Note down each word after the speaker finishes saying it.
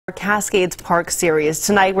Cascades Park series.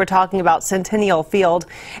 Tonight we're talking about Centennial Field.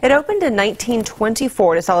 It opened in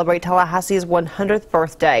 1924 to celebrate Tallahassee's 100th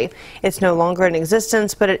birthday. It's no longer in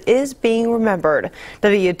existence, but it is being remembered.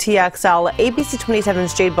 WTXL ABC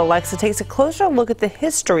 27's Jade Balexa takes a closer look at the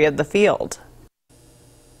history of the field.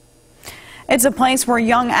 It's a place where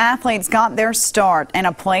young athletes got their start and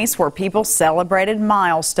a place where people celebrated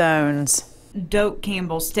milestones. Doak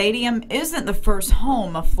Campbell Stadium isn't the first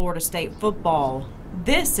home of Florida State football.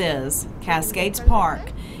 This is Cascades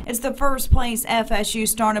Park. It's the first place FSU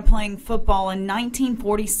started playing football in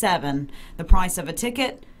 1947. The price of a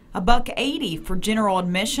ticket, $1.80 for general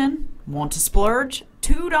admission. Want to splurge?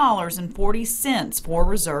 $2.40 for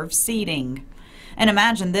reserved seating. And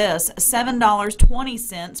imagine this,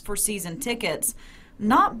 $7.20 for season tickets.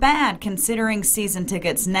 Not bad considering season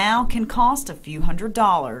tickets now can cost a few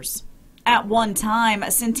 $100s. At one time,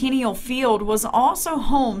 Centennial Field was also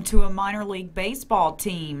home to a minor league baseball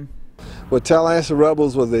team. Well, Tallahassee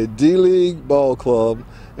Rebels was a D-League ball club,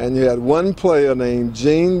 and you had one player named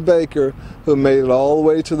Gene Baker who made it all the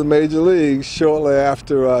way to the major leagues shortly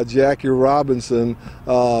after Jackie Robinson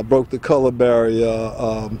broke the color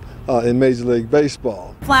barrier in Major League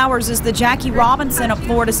Baseball. Flowers is the Jackie Robinson of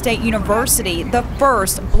Florida State University, the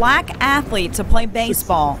first black athlete to play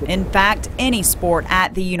baseball, in fact, any sport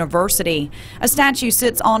at the university. A statue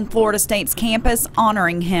sits on Florida State's campus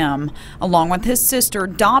honoring him, along with his sister,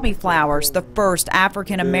 Dobby Flowers, the first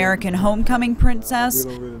African-American homecoming princess,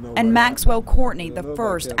 and Maxwell Courtney, the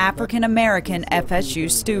first African-American FSU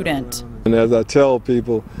student. And as I tell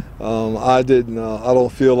people, I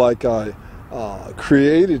don't feel like I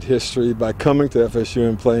created history by coming to FSU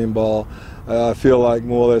and playing ball. I feel like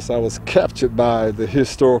more or less I was captured by the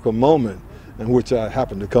historical moment in which I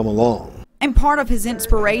happened to come along. And part of his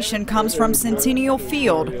inspiration comes from Centennial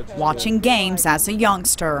Field, watching games as a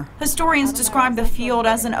youngster. Historians describe the field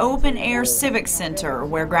as an open-air civic center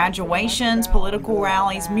where graduations, political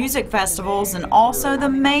rallies, music festivals, and also the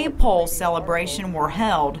Maypole celebration were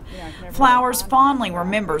held. Flowers fondly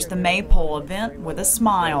remembers the Maypole event with a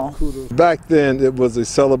smile. Back then it was a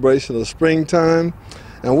celebration of springtime,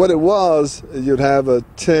 and what it was, you'd have a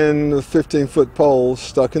 10 to 15-foot pole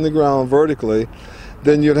stuck in the ground vertically.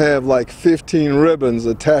 Then you'd have like 15 ribbons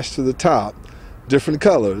attached to the top, different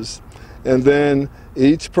colors, and then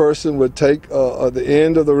each person would take the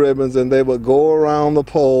end of the ribbons and they would go around the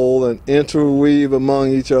pole and interweave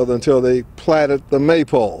among each other until they plaited the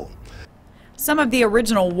maypole. Some of the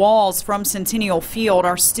original walls from Centennial Field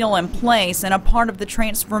are still in place and a part of the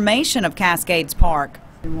transformation of Cascades Park.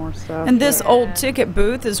 And this old ticket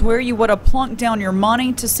booth is where you would have plunked down your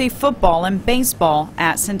money to see football and baseball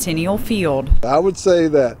at Centennial Field. I would say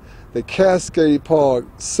that the Cascade Park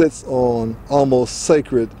sits on almost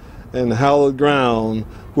sacred and hallowed ground,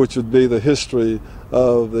 which would be the history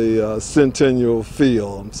of the Centennial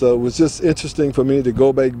Field. So it was just interesting for me to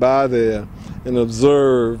go back by there and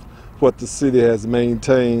observe what the city has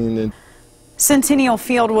maintained. Centennial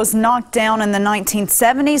Field was knocked down in the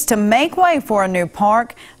 1970s to make way for a new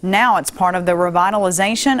park. Now it's part of the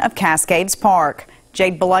revitalization of Cascades Park.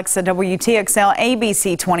 Jade Balexa, WTXL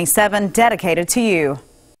ABC 27, dedicated to you.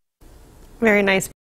 Very nice.